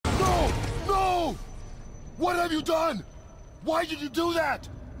What have you done? Why did you do that?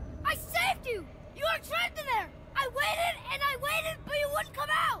 I saved you! You were trapped in there! I waited, but you wouldn't come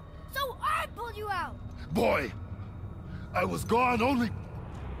out! So I pulled you out! Boy, I was gone only...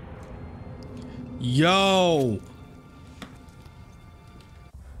 Yo!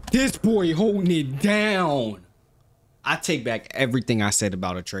 This boy holding it down! I take back everything I said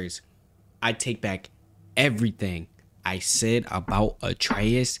about Atreus. I take back everything I said about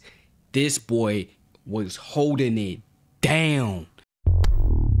Atreus. This boy was holding it down.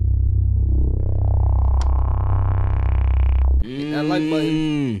 That like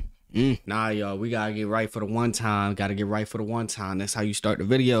button. Nah, y'all, we gotta get right for the one time. Gotta get right for the one time. That's how you start the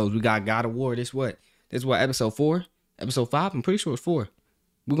videos. We got God of War. This what? Episode 4? Episode 5? I'm pretty sure it's 4.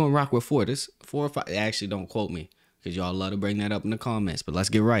 We're gonna rock with 4. This 4 or 5. Actually, don't quote me, because y'all love to bring that up in the comments. But let's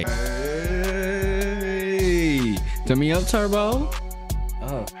get right. Hey, turn me up, Turbo.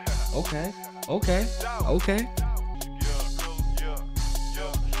 Oh, okay. Okay. Okay.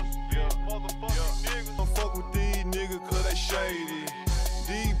 Fuck with these niggas cause they shady.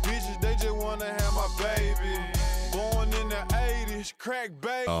 These bitches, they just wanna have my baby. Born in the 80s, crack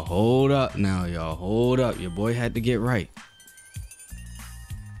baby. Hold up now, y'all. Hold up. Your boy had to get right.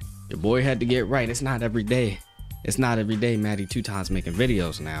 Your boy had to get right. It's not every day. It's not every day Maddie 2 times making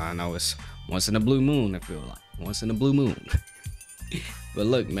videos now. I know it's once in a blue moon, I feel like. Once in a blue moon. But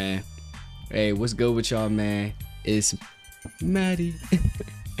look, man. Hey, what's good with y'all, man? It's Maddie.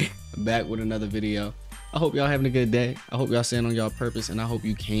 Back with another video. I hope y'all having a good day. I hope y'all staying on y'all purpose, and I hope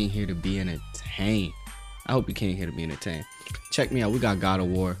you came here to be entertained. I hope you came here to be entertained. Check me out. We got God of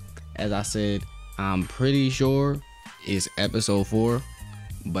War. As I said, I'm pretty sure it's episode 4,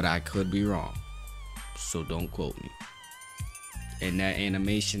 but I could be wrong. So don't quote me. And that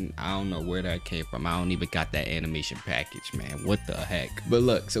animation, I don't know where that came from. I don't even got that animation package, man. What the heck? But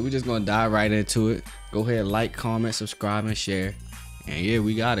look, so we're just gonna dive right into it. Go ahead, like, comment, subscribe, and share. And yeah,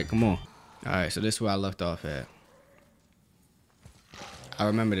 we got it. Come on. All right, so this is where I left off at. I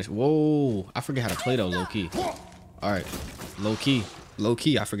remember this. Whoa, I forget how to play though, low key. All right, low key,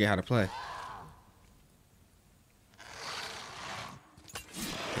 I forget how to play.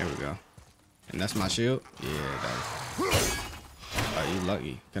 There we go. And that's my shield. Yeah, that is. Oh, you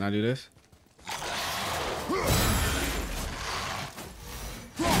lucky. Can I do this?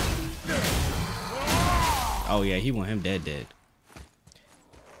 Oh yeah, he want him dead.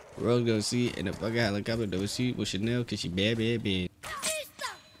 Rose go see, and if I got like I'm gonna see with Chanel, cause she bad.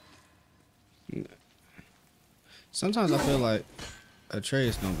 Sometimes I feel like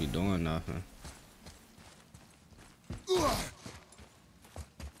Atreus don't be doing nothing.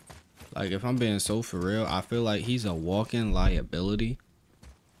 Like if I'm being so for real, I feel like he's a walking liability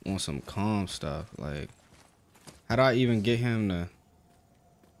on some calm stuff. Like, how do I even get him to?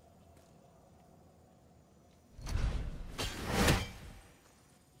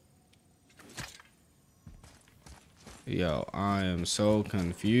 Yo, I am so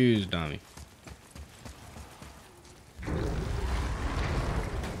confused, dummy.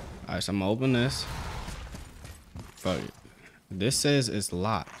 Alright, so I'm gonna open this. Fuck it. This says it's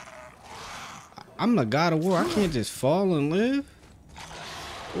locked. I'm the God of War. I can't just fall and live.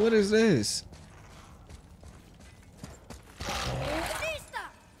 What is this?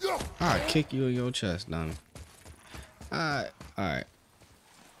 I'll kick you in your chest, dummy. Alright.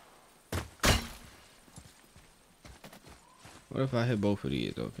 What if I hit both of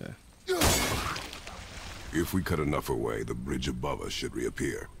these? Okay. If we cut enough away, the bridge above us should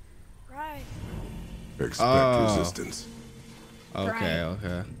reappear. Right. Expect resistance. Okay,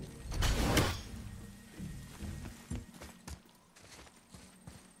 okay.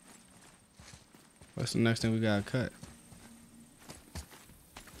 What's the next thing we gotta cut?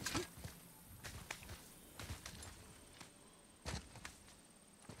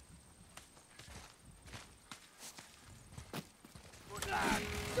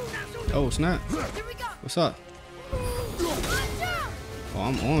 Oh snap! What's up? Oh,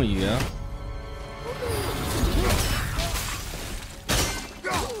 I'm on you, yeah.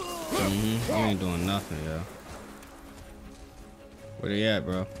 You ain't doing nothing, yeah. Where they at,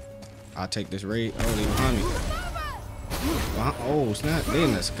 bro? I'll take this raid. Oh, they behind me. Oh snap! They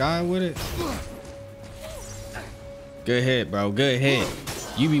in the sky with it. Good hit, bro. Good hit.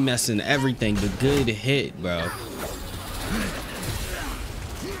 You be messing everything, but good hit, bro.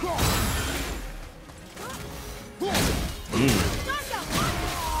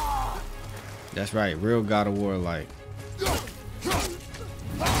 That's right, real God of War like.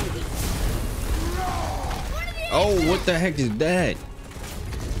 Oh, what the heck is that?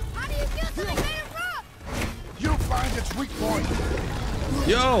 How do you feel so they made it rough? You find its weak point.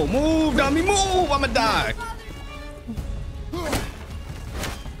 Yo, move, dummy, move. I'ma die.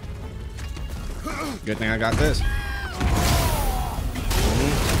 Good thing I got this.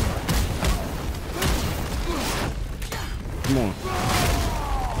 Come on.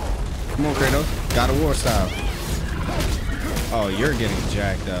 Come on, Kratos. God of War style. Oh, you're getting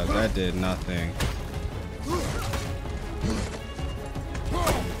jacked up. That did nothing.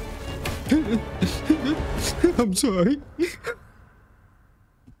 I'm sorry.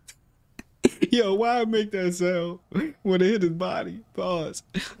 Yo, why I make that sound when it hit his body? Pause.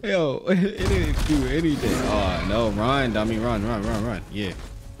 Yo, it didn't do anything. Oh, no. Run, dummy. Run. Yeah.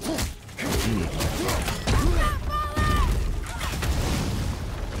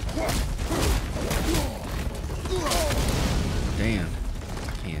 Damn.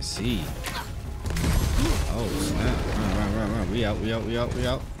 I can't see. Oh, snap. Run.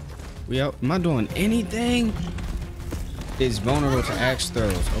 We out. Am I doing anything? It's vulnerable to axe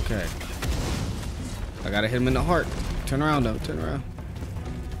throws. Okay. I gotta hit him in the heart. Turn around, though. Turn around.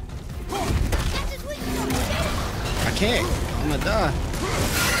 I can't. I'm gonna die.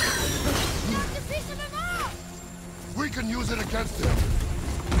 We can use it against him.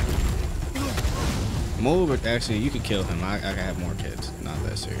 Move it. Actually, you could kill him. I can have more kids. Not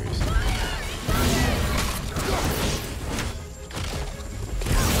that serious.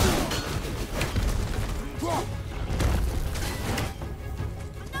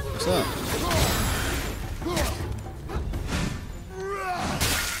 What's up?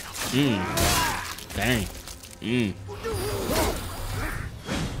 Dang.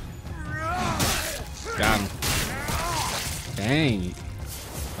 Got him. Dang.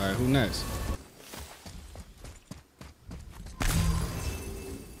 Alright, who next?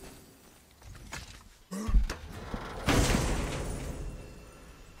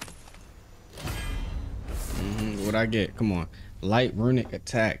 What'd I get? Come on. Light runic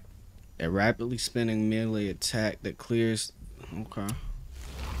attack. A rapidly spinning melee attack that clears. Okay.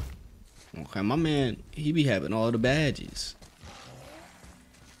 Okay, my man, he be having all the badges.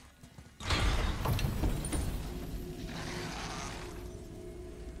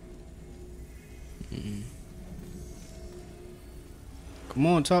 Come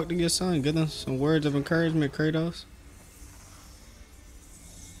on, talk to your son. Give them some words of encouragement, Kratos.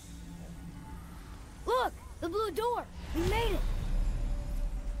 Look, the blue door. We made it.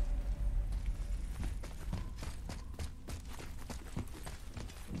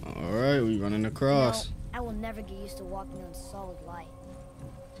 All right, we running across. No, I will never get used to walking on solid light.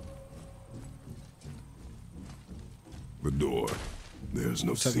 The door. There's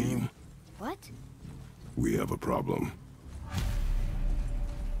no seam. What? We have a problem.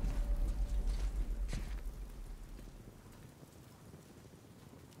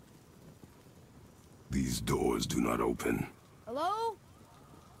 These doors do not open. Hello?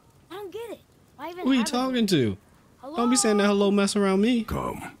 I don't get it. Why even Who are you have a door? talking to? Hello? Don't be saying that hello mess around me.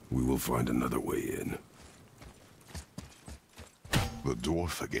 Come, we will find another way in. The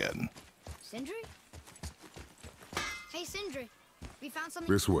dwarf again. Sindri? Hey, Sindri. We found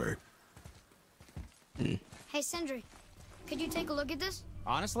something. This way. Hey, Sindri. Could you take a look at this?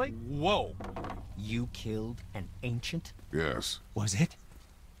 Honestly? Whoa. You killed an ancient? Yes, Was it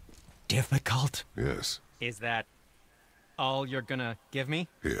difficult? yes, Is that all you're gonna give me?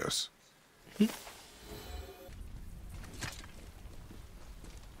 yes.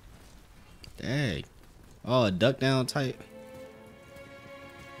 Dang. Oh, a duck down type.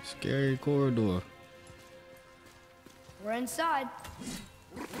 Scary corridor. We're inside.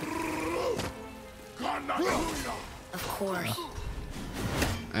 Of course.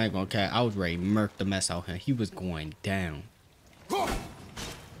 I ain't gonna cat. I was ready to murk the mess out of him. He was going down. I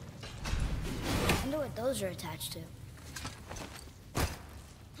wonder what those are attached to.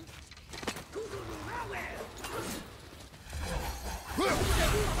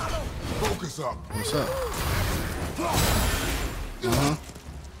 Focus up. What's up?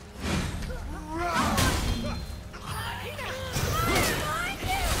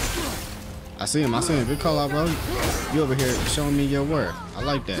 I see him. Good call out, bro. You over here showing me your worth. I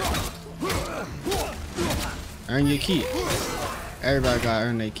like that. Earn your keep. Everybody gotta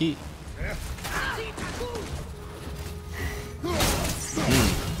earn their keep.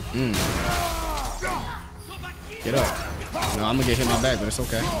 Get up. No, I'm gonna get hit in my back, but it's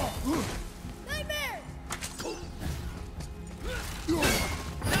okay.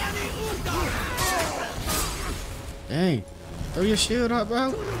 Dang. Throw your shield up,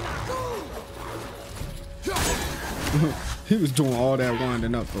 bro. He was doing all that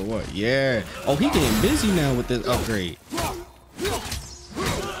winding up for what? Yeah. Oh, he getting busy now with this upgrade.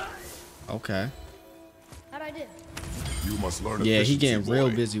 Okay. How'd I do? You must learn Yeah, he efficiency, getting real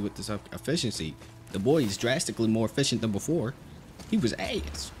boy. busy with this efficiency. The boy is drastically more efficient than before. He was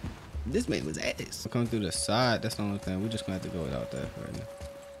ass. This man was ass. Come through the side. That's the only thing. We're just gonna have to go without that right now.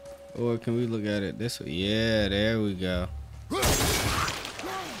 Or can we look at it this way? Yeah, there we go.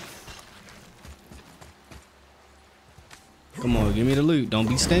 Come on, give me the loot. Don't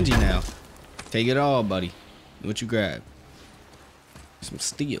be stingy now. Take it all, buddy. What you grab? Some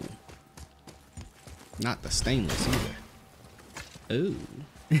steel. Not the stainless either. Ooh.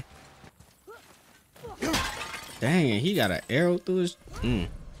 Dang, he got an arrow through his...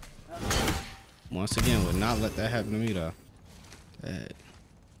 Once again, would not let that happen to me though. Hey.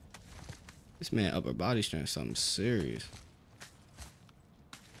 This man upper body strength is something serious.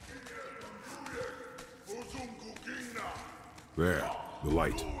 There, the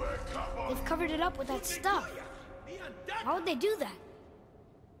light. They've covered it up with that stuff. How would they do that?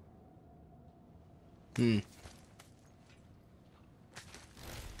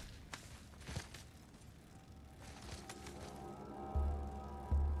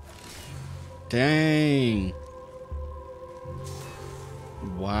 Dang.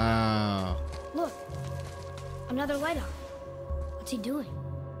 Wow. Look, another light on. What's he doing?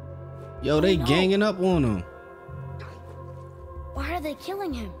 Yo, they no. ganging up on him. Why are they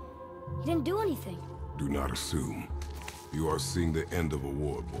killing him? He didn't do anything. Do not assume. You are seeing the end of a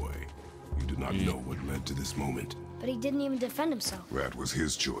war, boy. You do not know what led to this moment. But he didn't even defend himself. That was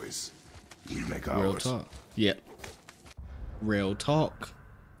his choice. We make Real ours. talk. Yep. Real talk.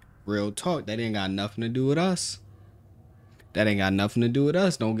 Real talk. That ain't got nothing to do with us. That ain't got nothing to do with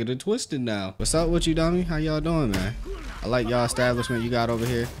us. Don't get it twisted now. What's up with you, dummy? How y'all doing, man? I like y'all establishment you got over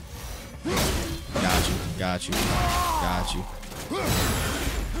here. Got you. Got you. Got you.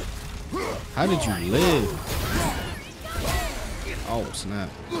 How did you live? Oh, snap.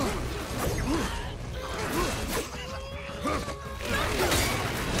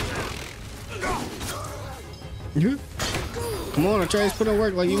 Come on, Atreus, put in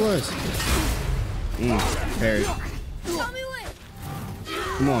work like you was. Harry. Tommy, wait!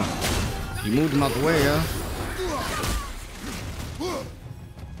 Come on. You moved him out the way, huh?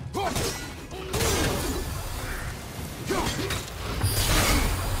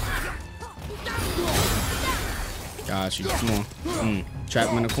 Got you. Come on. Trap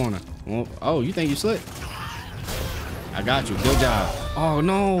him in the corner. Oh, you think you slick? I got you. Good job. Oh,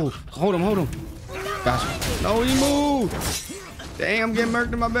 no. Hold him, hold him. Got you. No, he moved. Dang, I'm getting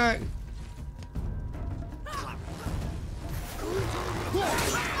murked in my back.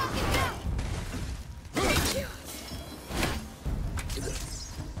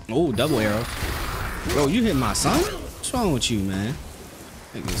 Oh, double arrows. Bro, you hit my son? What's wrong with you, man?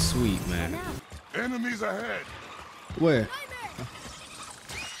 Think it's sweet, man. Enemies ahead. Where?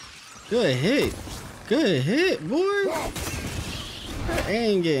 Good hit. Good hit, boy. I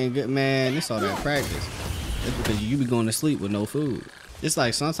ain't getting good, man. It's all that practice. It's because you be going to sleep with no food. It's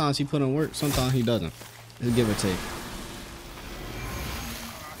like sometimes he put in work, sometimes he doesn't. It's a give or take.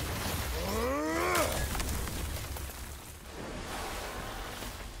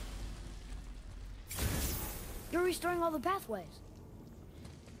 You're restoring all the pathways.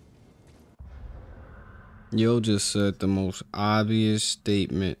 Yo just said the most obvious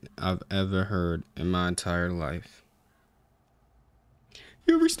statement I've ever heard in my entire life.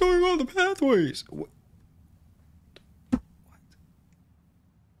 You're restoring all the pathways. What?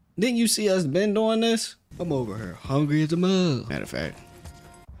 Didn't you see us been doing this? I'm over here hungry as a mug. Matter of fact,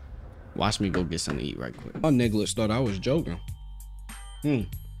 watch me go get something to eat right quick. Y'all niggas thought I was joking.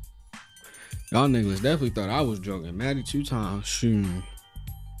 Y'all niggas definitely thought I was joking. Maddie 2 times. Shoot.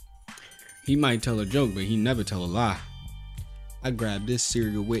 He might tell a joke, but he never tell a lie. I grabbed this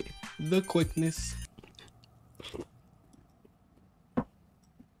cereal with the quickness.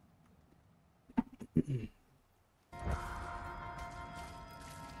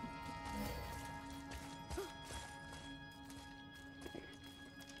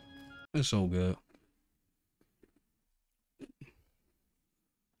 It's so good.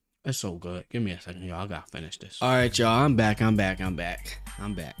 It's so good. Give me a second, y'all. I gotta finish this. All right, y'all. I'm back.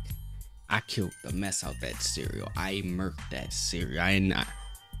 I killed the mess out that cereal. I murked that cereal. I ain't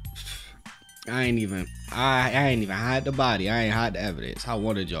even hide the body. I ain't hide the evidence. I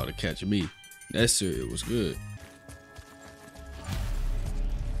wanted y'all to catch me. That cereal was good.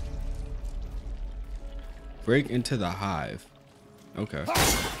 Break into the hive. Okay.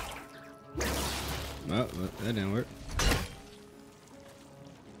 Well, that didn't work.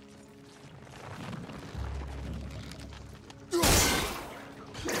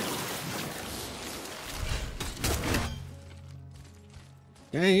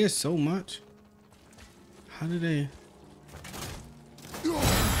 Dang, it's so much. How do they?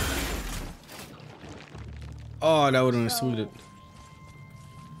 Oh, that would have been sweet.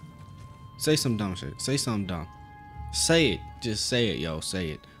 Say some dumb shit. Say something dumb. Say it. Just say it, yo. Say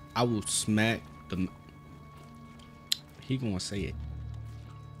it. I will smack the... He gonna say it.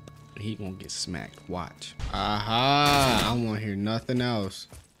 He gonna get smacked. Watch. Aha! I don't want to hear nothing else.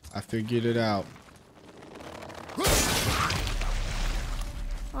 I figured it out.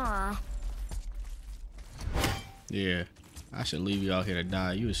 Aw. Yeah. I should leave you out here to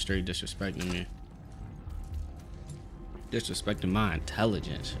die. You was straight disrespecting me. Disrespecting my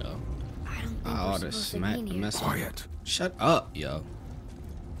intelligence, yo. I don't think I we're ought to supposed to smack be in the here. mess out. Quiet. Shut up, yo.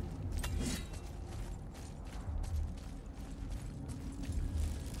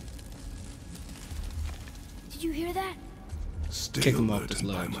 Did you hear that? Stay Kick him off alert this and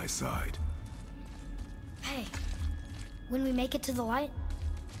by ledge. my side. Hey, when we make it to the light,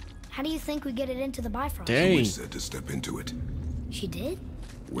 how do you think we get it into the Bifrost? The Dang. witch said to step into it. She did?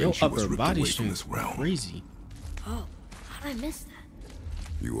 When Yo, she was upper ripped body away from this strength. realm. Crazy. Oh, how did I miss that?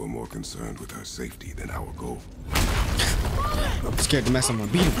 You were more concerned with her safety than our goal. I'm scared to mess with him.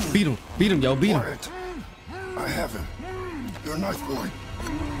 Beat him. Beat him. Beat him, yo. Beat him. Quiet. I have him. You're a knife boy.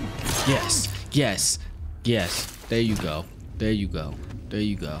 Yes. Yes. Yes. There you go. There you go. There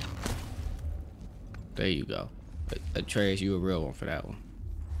you go. There you go. Atreus, you a real one for that one.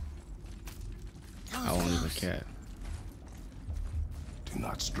 I won't even care. Do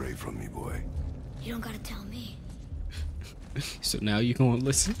not stray from me, boy. You don't gotta tell me. So now you gonna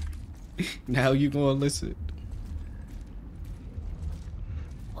listen? Now you gonna listen?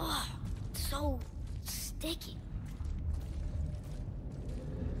 Oh, so sticky.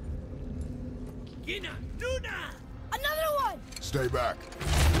 Another one! Stay back.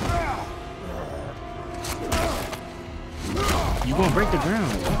 You gonna break the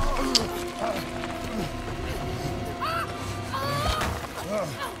ground?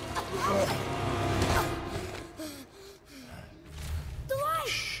 The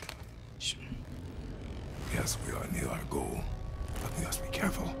light! Yes, we are near our goal, but we must be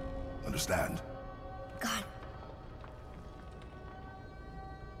careful. Understand? God,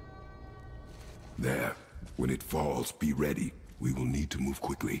 There. When it falls, be ready. We will need to move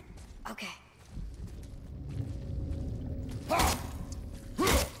quickly. okay.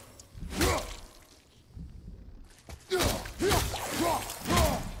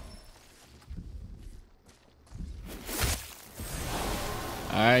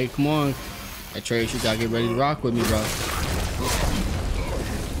 Alright, come on. Atreus, you gotta get ready to rock with me, bro.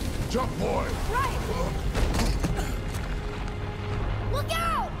 Jump, boy. Right! Look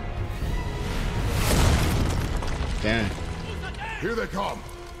out! Damn. Here they come.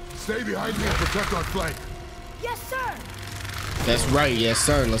 Stay behind me and protect our flank. Yes, sir! That's right, yes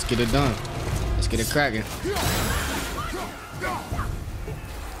sir. Let's get it done. Let's get it cracking. Listo!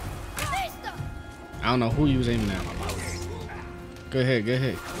 I don't know who you was aiming at. Go ahead, go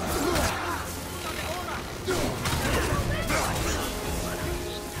ahead.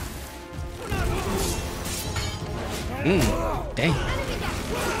 Dang.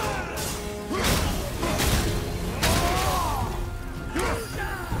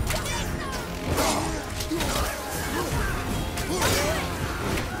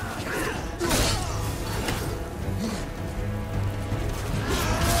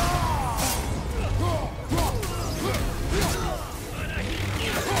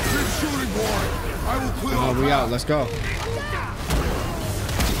 Shooting, boy. I will clear Oh, we out. Let's go.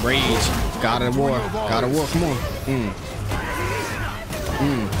 Rage. God of war. God of war. Come on.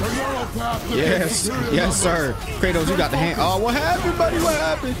 the narrow path to Yes. superior Yes, numbers. sir. Kratos, you got the hand. Oh, what happened, buddy? What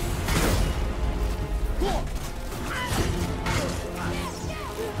happened?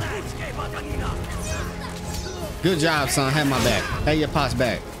 Good job, son. Have my back. Have your pots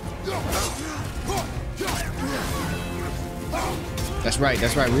back. That's right.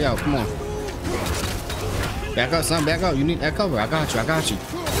 That's right. We out. Come on. Back up, son. Back up. You need that cover. I got you. I got you.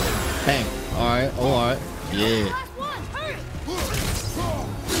 Bang. All right. Oh, all right. Yeah. Last one! Hurry!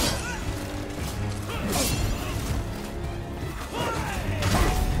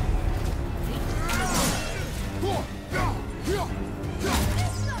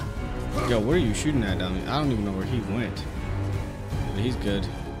 Yo, where are you shooting at, dummy? I don't even know where he went. But he's good.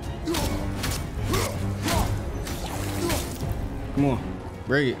 Come on.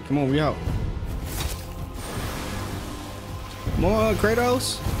 Break it. Come on, we out. Come on,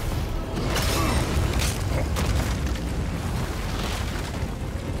 Kratos.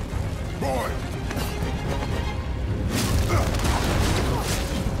 Boy.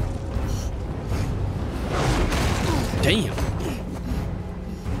 Damn.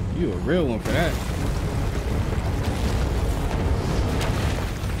 You a real one for that.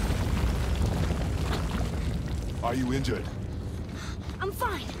 Are you injured? I'm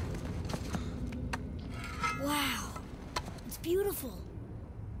fine. Wow. It's beautiful.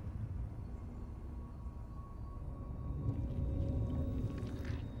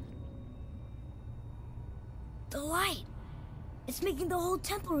 The light. It's making the whole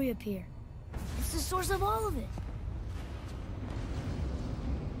temple reappear. It's the source of all of it.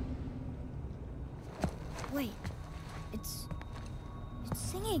 Wait. It's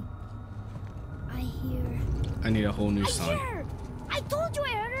singing. I hear... I need a whole new I song. hear her! I told you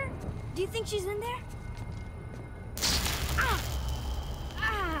I heard her! Do you think she's in there? Ah!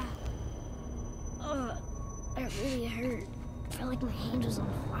 Ah! That really hurt. I felt like my hand was on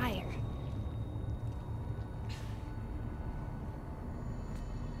fire.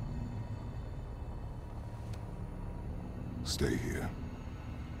 Stay here.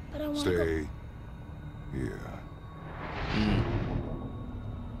 But I want to Stay here.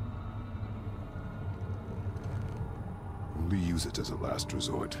 Only use it as a last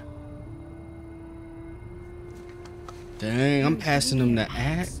resort. Dang, I'm passing him the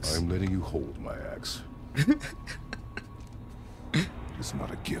axe. I'm letting you hold my axe. It's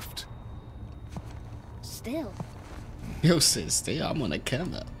not a gift. Still. Yo, sis, stay. I'm on a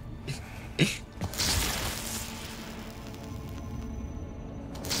camera.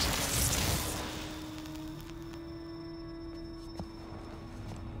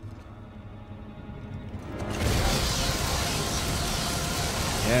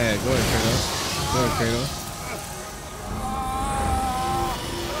 Yeah, go ahead, Kratos. Go ahead, Kratos.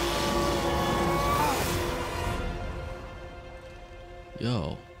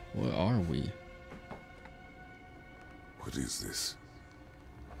 Yo, where are we? What is this?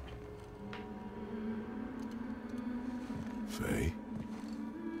 Faye?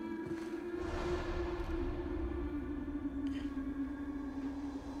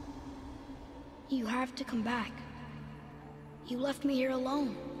 You have to come back. You left me here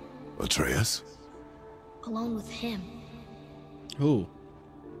alone. Atreus? Alone with him. Who?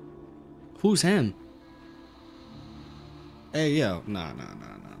 Who's him? Hey, yo, nah.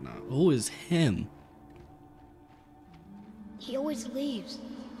 Who is him? He always leaves.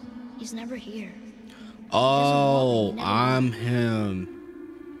 He's never here. Oh, I'm him.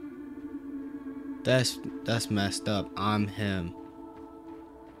 That's messed up. I'm him.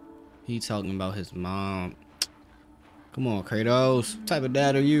 He talking about his mom. Come on, Kratos. What type of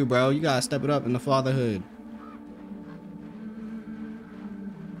dad are you, bro? You gotta step it up in the fatherhood.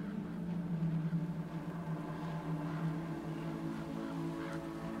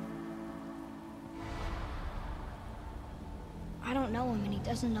 I don't know him and he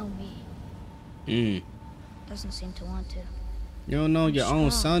doesn't know me. Doesn't seem to want to. You don't know your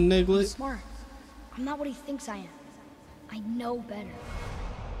own son, I'm Niglet? smart. I'm not what he thinks I am. I know better.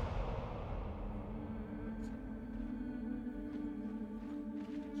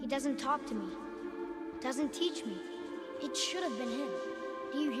 He doesn't talk to me. Doesn't teach me. It should have been him.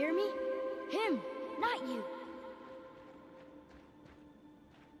 Do you hear me? Him, not you.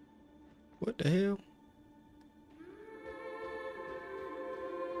 What the hell?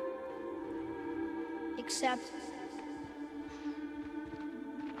 Except...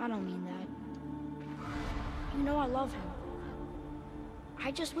 I don't mean that. You know I love him.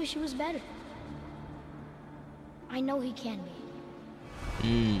 I just wish he was better. I know he can be.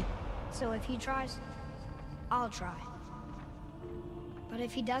 So if he tries, I'll try. But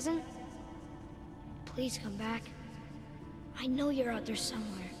if he doesn't, please come back. I know you're out there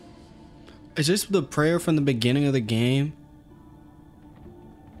somewhere. Is this the prayer from the beginning of the game?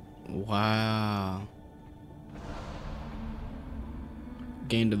 Wow.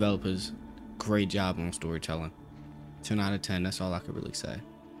 Game developers, great job on storytelling. 10 out of 10, that's all I could really say.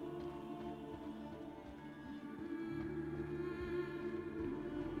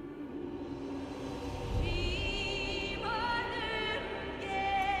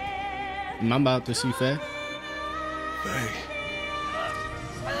 Am I about to see Faye? Faye.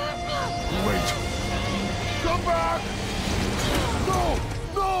 Wait! Come back! No!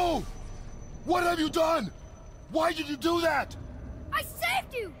 No! What have you done? Why did you do that? I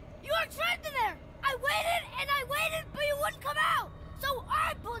saved you! You were trapped in there! I waited and I waited, but you wouldn't come out! So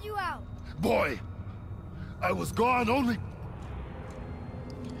I pulled you out! Boy, I was gone only...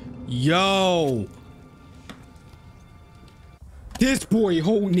 Yo! This boy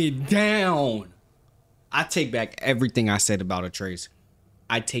holding it down. I take back everything I said about Atreus.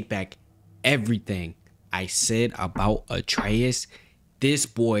 I take back everything I said about Atreus. This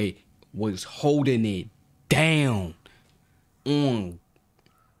boy was holding it down. On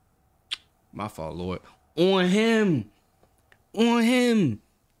my fault, Lord. On him. On him.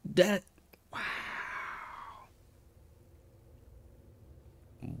 That, wow.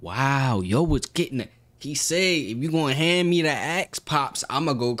 Wow, yo was getting it. He said, if you gonna hand me the axe, Pops,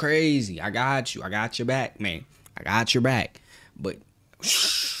 I'ma go crazy. I got you. I got your back, man. I got your back. But,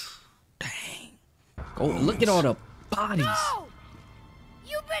 dang. Go look at all the bodies. No!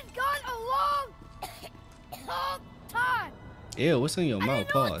 You've been gone a long time. Ew, what's in your I mouth?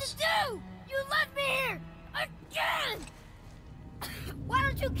 didn't know what Pause. to do. You left me here again. Why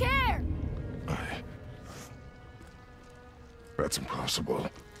don't you care? That's impossible.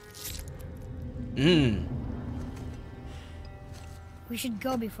 We should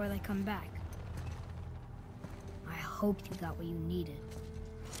go before they come back. I hope you got what you needed.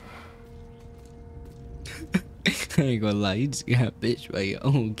 I ain't gonna lie, you just got bitched by your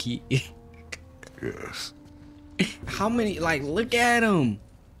own kid. Yes. How many, like, look at him.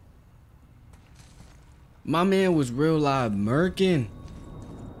 My man was real live murking.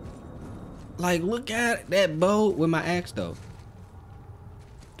 Like, look at that boat with my axe, though.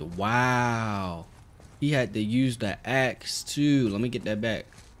 Wow. He had to use the axe, too. Let me get that back.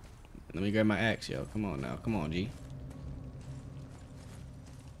 Let me grab my axe, yo. Come on now. Come on, G.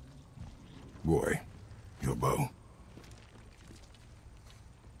 Boy, your bow.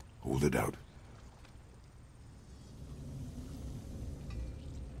 Hold it out.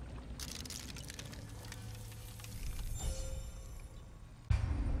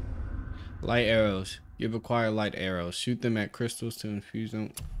 Light arrows. You've acquired light arrows. Shoot them at crystals to infuse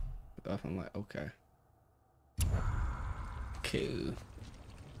them. I'm like, okay. Cool.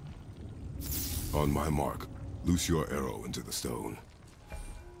 On my mark, loose your arrow into the stone.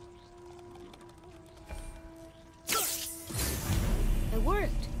 It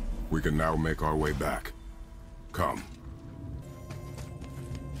worked. We can now make our way back. Come.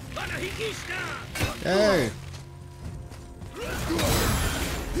 Hey.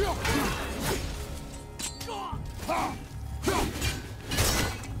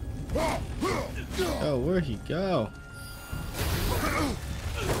 Oh, where'd he go?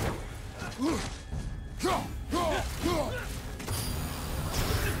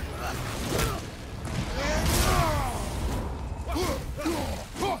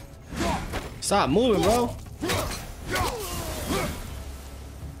 Stop moving, bro.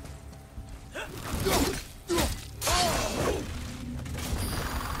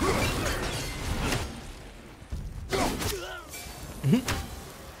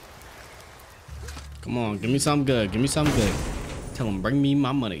 Come on, give me something good. Give me something good. Tell him, bring me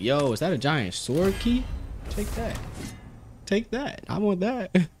my money. Yo, is that a giant sword key? Take that. Take that. I want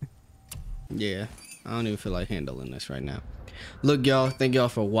that. Yeah, I don't even feel like handling this right now. Look, y'all, thank y'all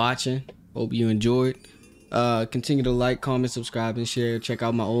for watching. Hope you enjoyed. Continue to like, comment, subscribe, and share. Check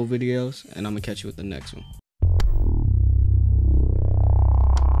out my old videos, and I'm gonna catch you with the next one.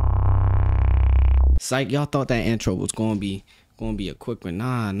 Psych, y'all thought that intro was gonna be a quick one.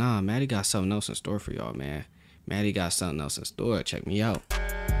 Nah, Maddie got something else in store for y'all, man. Maddie got something else in store. Check me out.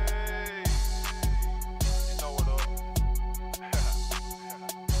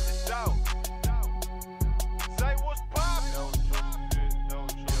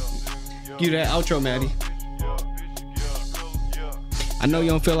 Cue that outro, Maddie. I know you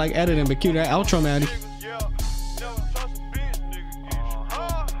don't feel like editing, but cue that outro, Maddie.